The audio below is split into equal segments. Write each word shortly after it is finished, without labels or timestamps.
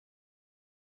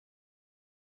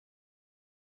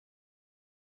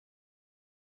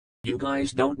You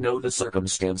guys don't know the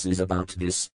circumstances about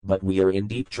this, but we are in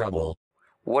deep trouble.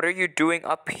 What are you doing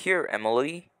up here,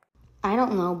 Emily? I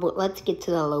don't know, but let's get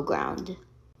to the low ground.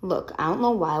 Look, I don't know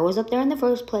why I was up there in the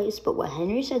first place, but what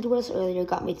Henry said to us earlier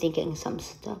got me thinking some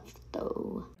stuff,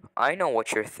 though. I know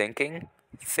what you're thinking.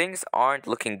 Things aren't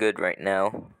looking good right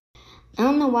now. I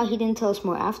don't know why he didn't tell us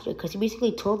more after, because he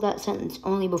basically told that sentence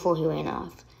only before he ran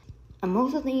off. I'm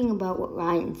also thinking about what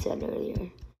Ryan said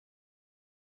earlier.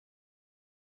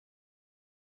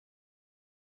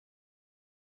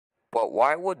 But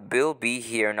why would Bill be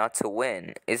here not to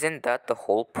win? Isn't that the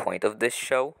whole point of this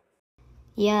show?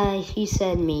 Yeah, he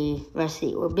said me,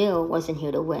 Rusty, or Bill wasn't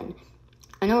here to win.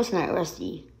 I know it's not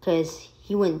Rusty, because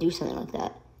he wouldn't do something like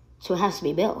that. So it has to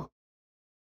be Bill.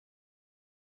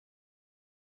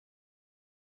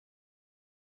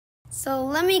 So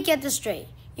let me get this straight.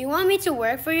 You want me to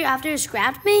work for you after you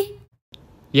scrapped me?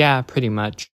 Yeah, pretty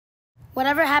much.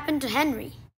 Whatever happened to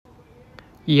Henry?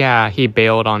 Yeah, he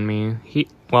bailed on me.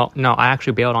 Well, no, I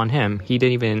actually bailed on him. He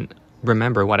didn't even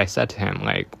remember what I said to him.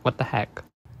 Like, what the heck?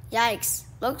 Yikes.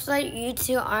 Looks like you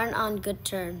two aren't on good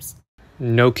terms.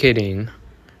 No kidding.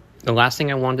 The last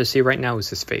thing I wanted to see right now is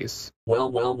his face.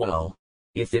 Well.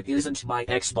 If it isn't my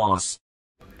ex-boss.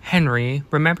 Henry,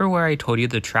 remember where I told you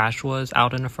the trash was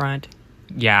out in the front?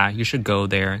 Yeah, you should go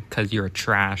there, 'cause you're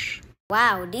trash.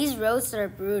 Wow, these roads are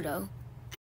brutal.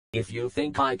 If you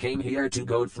think I came here to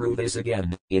go through this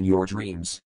again, in your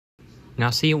dreams. Now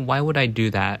see, why would I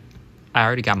do that? I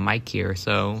already got Mike here,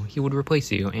 so he would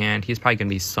replace you, and he's probably gonna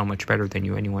be so much better than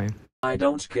you anyway. I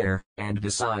don't care, and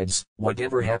besides,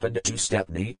 whatever happened to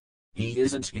Stepney? He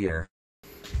isn't here.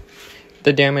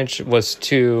 The damage was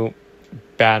too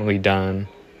badly done,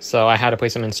 so I had to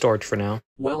place him in storage for now.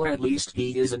 Well, at least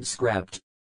he isn't scrapped.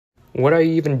 What are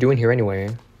you even doing here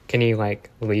anyway? Can you,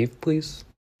 leave, please?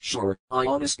 Sure, I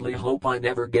honestly hope I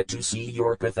never get to see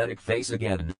your pathetic face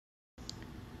again.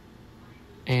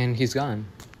 And he's gone.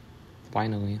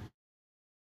 Finally.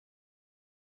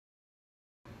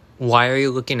 Why are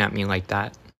you looking at me like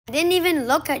that? I didn't even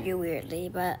look at you weirdly,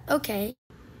 but okay.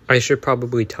 I should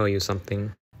probably tell you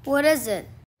something. What is it?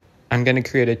 I'm gonna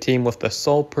create a team with the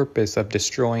sole purpose of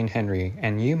destroying Henry,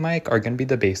 and you, Mike, are gonna be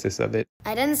the basis of it.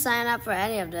 I didn't sign up for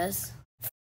any of this.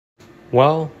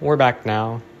 Well, we're back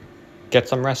now. Get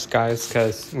some rest, guys,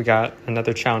 because we got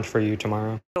another challenge for you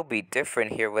tomorrow. It'll be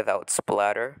different here without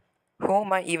Splatter. Who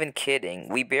am I even kidding?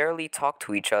 We barely talked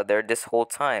to each other this whole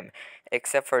time,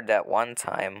 except for that one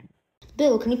time.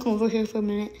 Bill, can you come over here for a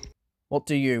minute? What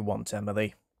do you want,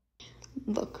 Emily?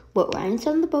 Look, what Ryan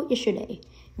said on the boat yesterday.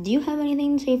 Do you have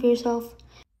anything to say for yourself?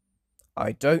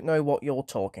 I don't know what you're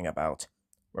talking about.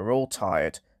 We're all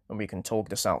tired, and we can talk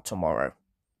this out tomorrow.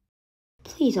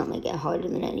 Please don't make it harder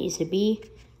than it needs to be.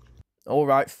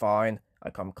 Alright, fine. I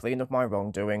come clean of my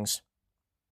wrongdoings.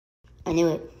 I knew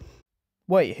it.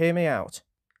 Wait, hear me out.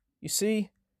 You see,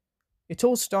 it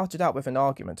all started out with an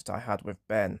argument that I had with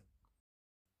Ben.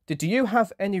 Did you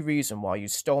have any reason why you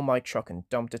stole my truck and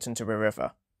dumped it into a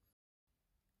river?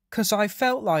 'Cause I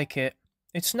felt like it.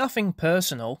 It's nothing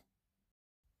personal.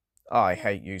 I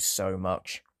hate you so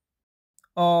much.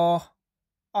 Oh,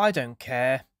 I don't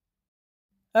care.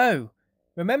 Oh,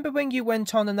 remember when you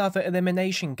went on another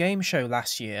Elimination game show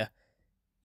last year?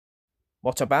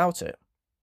 What about it?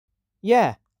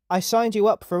 Yeah, I signed you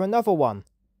up for another one.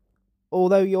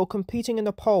 Although you're competing in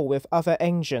a poll with other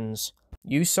engines.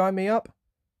 You sign me up?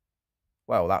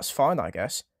 Well, that's fine, I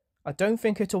guess. I don't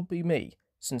think it'll be me,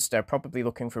 since they're probably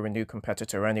looking for a new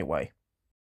competitor anyway.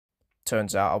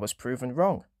 Turns out I was proven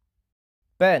wrong.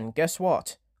 Ben, guess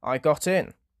what? I got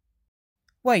in.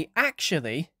 Wait,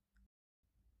 actually?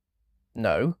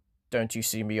 No, don't you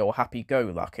see me all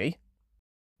happy-go-lucky?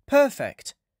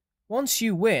 Perfect. Once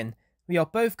you win, we are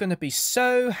both going to be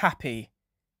so happy.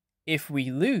 If we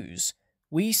lose,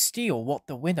 we steal what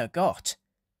the winner got.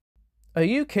 Are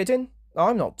you kidding?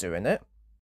 I'm not doing it.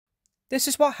 This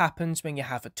is what happens when you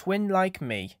have a twin like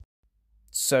me.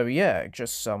 So yeah,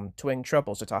 just some twin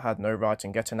troubles that I had no right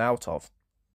in getting out of.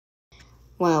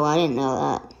 Wow, I didn't know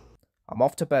that. I'm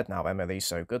off to bed now, Emily,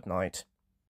 so good night.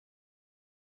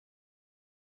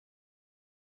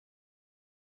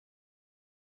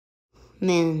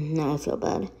 Man, now I feel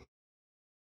bad.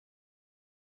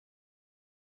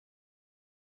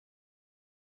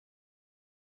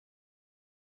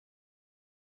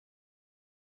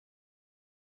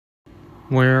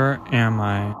 Where am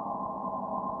I?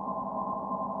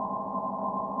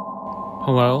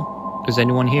 Hello? Is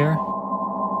anyone here?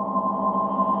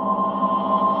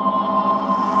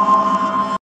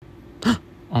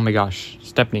 Oh my gosh,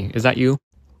 Stephanie, is that you?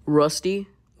 Rusty,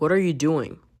 what are you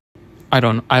doing? I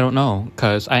don't know,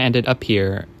 'cause I ended up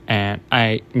here, and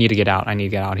I need to get out. I need to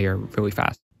get out here really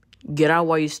fast. Get out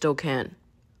while you still can.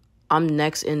 I'm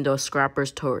next in the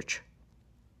Scrapper's torch.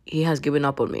 He has given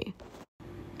up on me.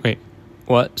 Wait,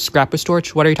 what? Scrapper's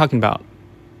torch? What are you talking about?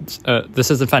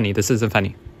 This isn't funny. This isn't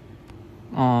funny.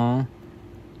 Aw.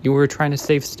 You were trying to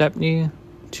save Stepney?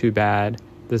 Too bad.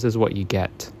 This is what you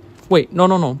get. Wait,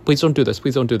 no. Please don't do this.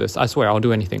 Please don't do this. I swear, I'll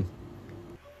do anything.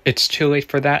 It's too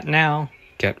late for that now.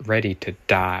 Get ready to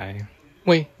die.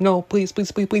 Wait, no, please.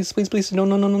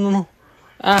 No.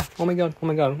 Ah, oh my god.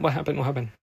 What happened?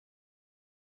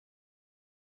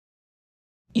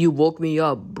 You woke me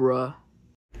up, bruh.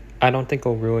 I don't think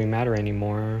it'll really matter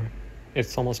anymore.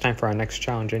 It's almost time for our next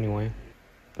challenge anyway.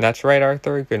 That's right,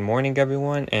 Arthur. Good morning,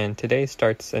 everyone, and today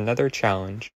starts another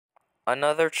challenge.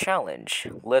 Another challenge.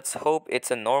 Let's hope it's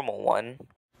a normal one.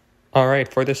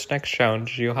 Alright, for this next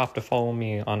challenge, you'll have to follow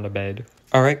me on the bed.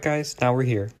 Alright, guys, now we're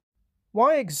here.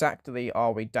 Why exactly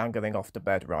are we dangling off the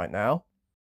bed right now?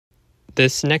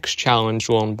 This next challenge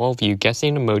will involve you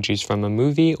guessing emojis from a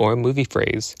movie or a movie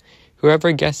phrase.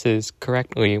 Whoever guesses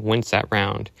correctly wins that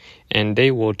round, and they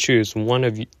will choose one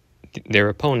of their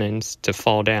opponents to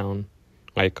fall down.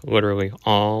 Like, literally,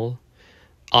 all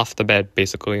off the bed,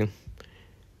 basically.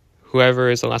 Whoever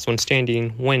is the last one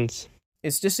standing wins.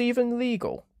 Is this even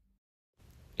legal?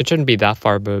 It shouldn't be that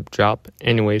far of a drop.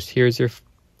 Anyways, here's your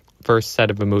first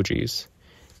set of emojis.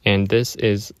 And this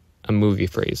is a movie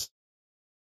phrase.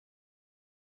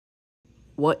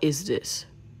 What is this?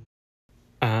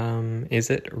 Is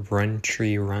it run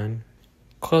tree run?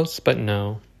 Close, but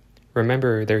no.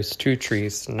 Remember, there's 2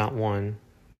 trees, not 1.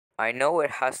 I know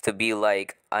it has to be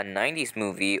like a 90s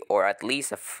movie or at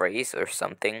least a phrase or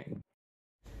something.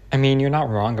 I mean, you're not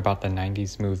wrong about the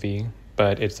 90s movie,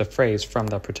 but it's a phrase from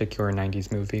the particular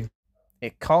 90s movie.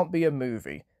 It can't be a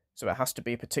movie, so it has to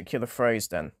be a particular phrase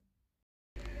then.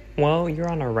 Well,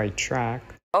 you're on a right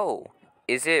track. Oh,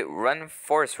 is it Run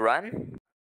Forrest Run?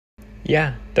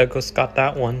 Yeah, Douglas got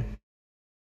that one.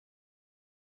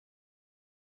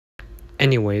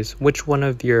 Anyways, which one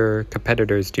of your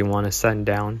competitors do you want to send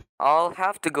down? I'll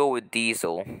have to go with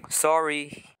Diesel.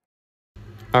 Sorry.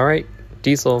 Alright,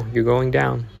 Diesel, you're going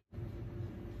down.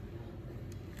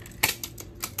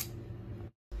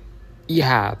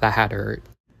 Yeah, that had to hurt.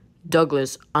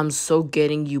 Douglas, I'm so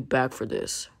getting you back for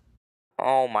this.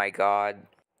 Oh my god.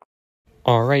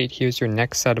 Alright, here's your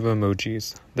next set of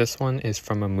emojis. This one is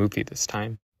from a movie this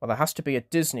time. Well, there has to be a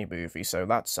Disney movie, so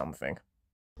that's something.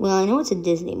 Well, I know it's a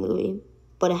Disney movie,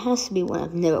 but it has to be one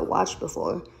I've never watched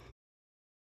before.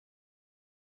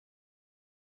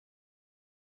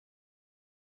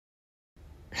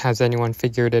 Has anyone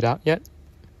figured it out yet?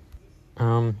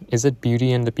 Is it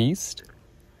Beauty and the Beast?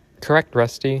 Correct,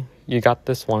 Rusty. You got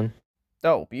this one.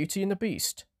 Oh, Beauty and the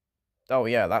Beast. Oh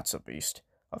yeah, that's a beast.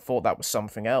 I thought that was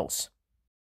something else.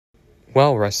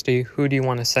 Well, Rusty, who do you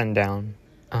want to send down?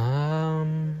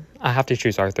 I have to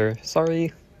choose Arthur.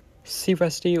 Sorry. See,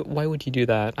 Rusty, why would you do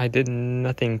that? I did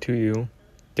nothing to you.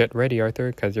 Get ready, Arthur,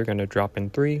 because you're going to drop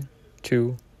in 3,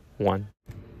 2, 1.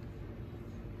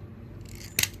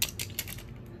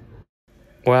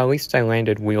 Well, at least I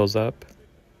landed wheels up.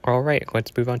 Alright,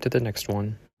 let's move on to the next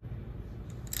one.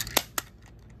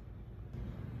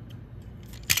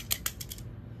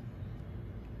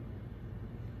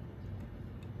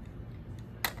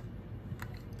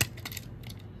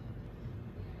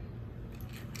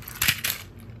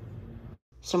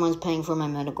 Someone's paying for my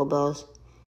medical bills.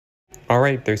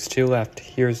 Alright, there's 2 left.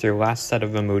 Here's your last set of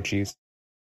emojis.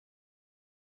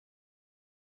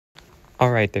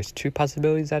 Alright, there's 2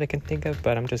 possibilities that I can think of,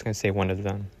 but I'm just gonna say one of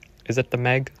them. Is it the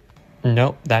Meg?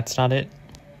 Nope, that's not it.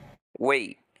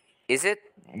 Wait, is it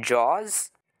Jaws?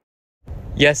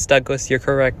 Yes, Douglas, you're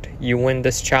correct. You win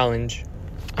this challenge.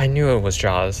 I knew it was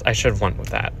Jaws. I should have went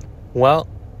with that. Well,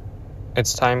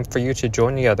 it's time for you to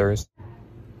join the others.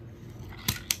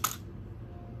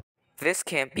 This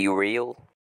can't be real.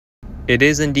 It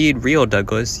is indeed real,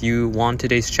 Douglas. You won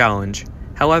today's challenge.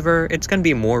 However, it's gonna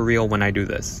be more real when I do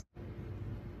this.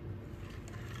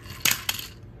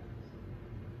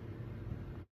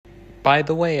 By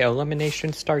the way,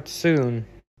 elimination starts soon.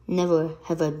 Never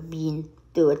have I been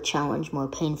through a challenge more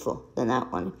painful than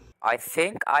that one. I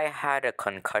think I had a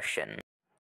concussion.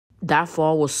 That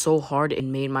fall was so hard it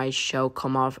made my shell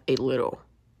come off a little.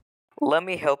 Let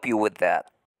me help you with that.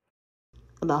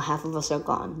 About half of us are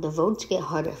gone. The votes get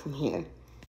harder from here.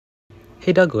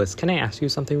 Hey Douglas, can I ask you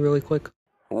something really quick?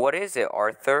 What is it,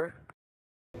 Arthur?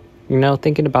 You know,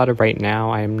 thinking about it right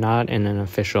now, I am not in an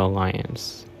official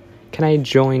alliance. Can I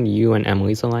join you and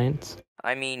Emily's alliance?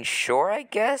 I mean, sure, I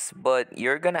guess, but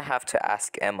you're gonna have to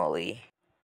ask Emily.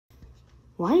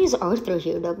 Why is Arthur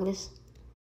here, Douglas?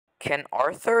 Can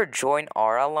Arthur join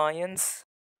our alliance?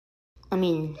 I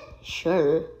mean,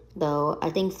 sure, though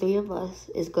I think 3 of us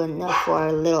is good enough for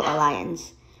our little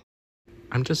alliance.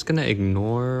 I'm just gonna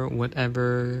ignore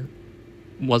whatever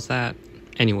was that.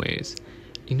 Anyways,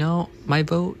 my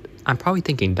vote, I'm probably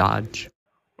thinking Dodge.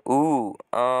 Ooh,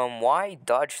 why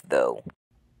Dodge though?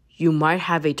 You might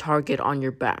have a target on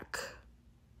your back.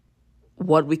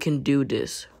 What we can do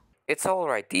this. It's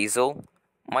alright, Diesel.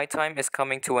 My time is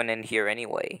coming to an end here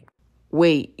anyway.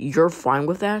 Wait, you're fine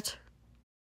with that?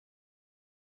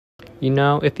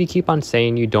 If you keep on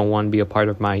saying you don't want to be a part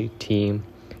of my team,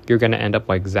 you're gonna end up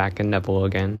like Zack and Neville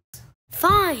again.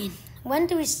 Fine. When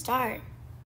do we start?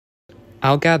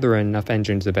 I'll gather enough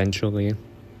engines eventually.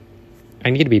 I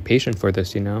need to be patient for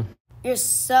this, You're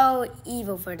so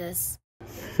evil for this.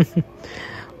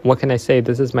 What can I say?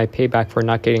 This is my payback for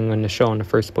not getting on the show in the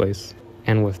first place.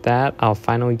 And with that, I'll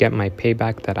finally get my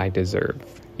payback that I deserve.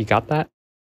 You got that?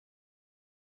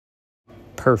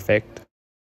 Perfect.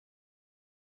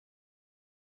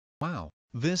 Wow,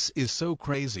 this is so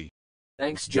crazy.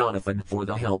 Thanks Jonathan for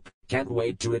the help, can't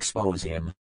wait to expose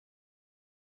him.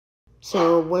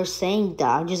 So we're saying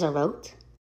Dodge is our vote?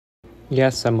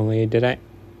 Yes, Emily,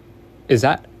 is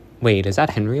that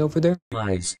Henry over there?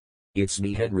 Guys, it's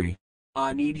me Henry.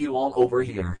 I need you all over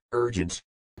here, urgent.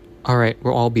 Alright,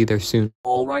 we'll all be there soon.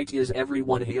 Alright, is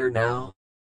everyone here now?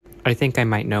 I think I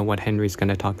might know what Henry's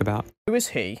gonna talk about. Who is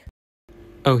he?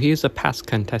 Oh, he is a past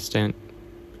contestant.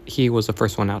 He was the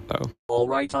first one out, though.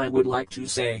 Alright, I would like to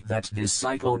say that this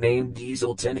psycho named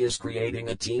Diesel 10 is creating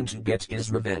a team to get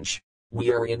his revenge. We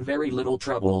are in very little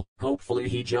trouble. Hopefully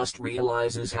he just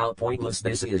realizes how pointless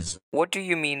this is. What do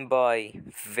you mean by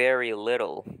very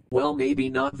little? Well, maybe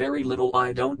not very little,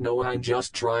 I don't know, I'm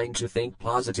just trying to think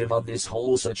positive of this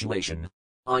whole situation.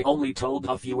 I only told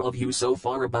a few of you so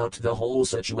far about the whole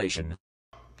situation.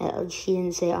 She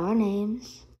didn't say our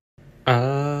names.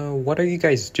 What are you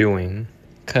guys doing?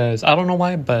 'Cause I don't know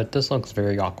why, but this looks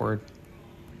very awkward.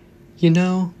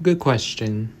 Good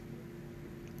question.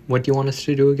 What do you want us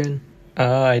to do again?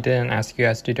 I didn't ask you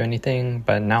guys to do anything,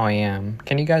 but now I am.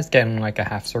 Can you guys get in like a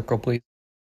half circle, please?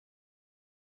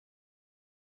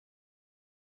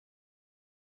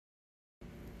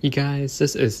 You guys,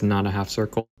 this is not a half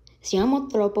circle. Siamo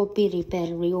troppo piri per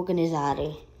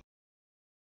riorganizzare.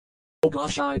 Oh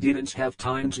gosh, I didn't have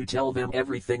time to tell them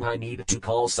everything, I need to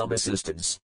call some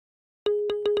assistance.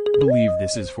 Believe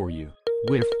this is for you.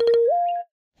 Whiff.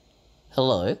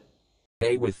 Hello?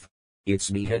 Hey Whiff. It's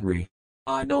me Henry.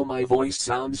 I know my voice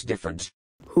sounds different.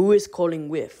 Who is calling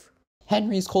Whiff?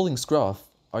 Henry's calling Scruff.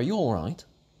 Are you alright?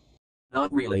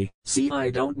 Not really. See, I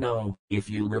don't know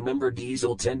if you remember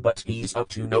Diesel 10, but he's up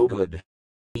to no good.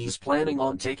 He's planning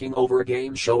on taking over a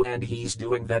game show and he's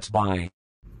doing that by...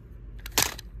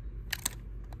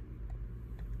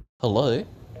 Hello?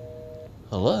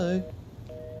 Hello?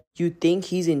 You think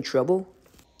he's in trouble?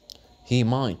 He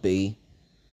might be.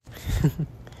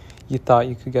 You thought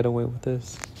you could get away with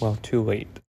this? Well, too late.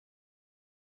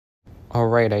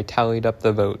 Alright, I tallied up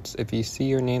the votes. If you see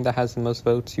your name that has the most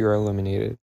votes, you're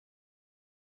eliminated.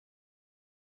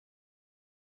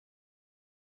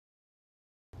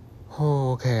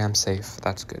 Oh, okay, I'm safe.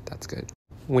 That's good, that's good.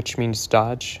 Which means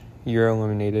Dodge, you're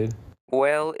eliminated.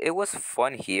 Well, it was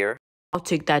fun here. I'll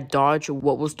take that, Dodge.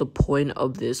 What was the point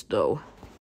of this, though?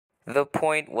 The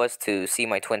point was to see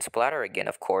my twin splatter again,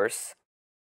 of course.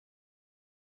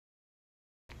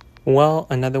 Well,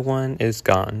 another one is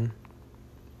gone.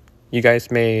 You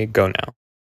guys may go now.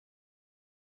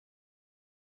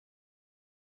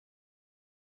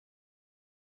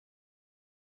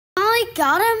 I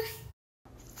got him.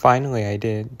 Finally, I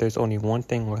did. There's only one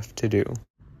thing left to do.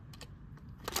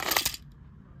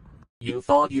 You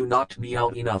thought you knocked me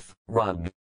out enough, run.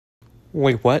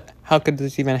 Wait, what? How could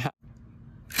this even happen?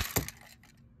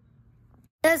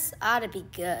 This ought to be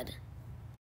good.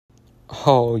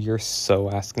 Oh, you're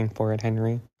so asking for it,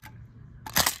 Henry.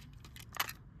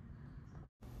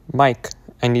 Mike,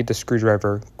 I need the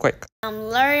screwdriver, quick. I'm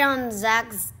literally on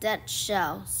Zach's dead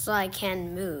shell, so I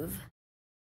can't move.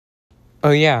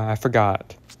 Oh yeah, I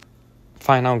forgot.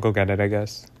 Fine, I'll go get it, I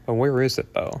guess. But where is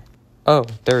it, though? Oh,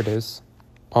 there it is.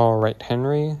 Alright,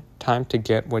 Henry, time to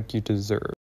get what you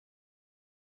deserve.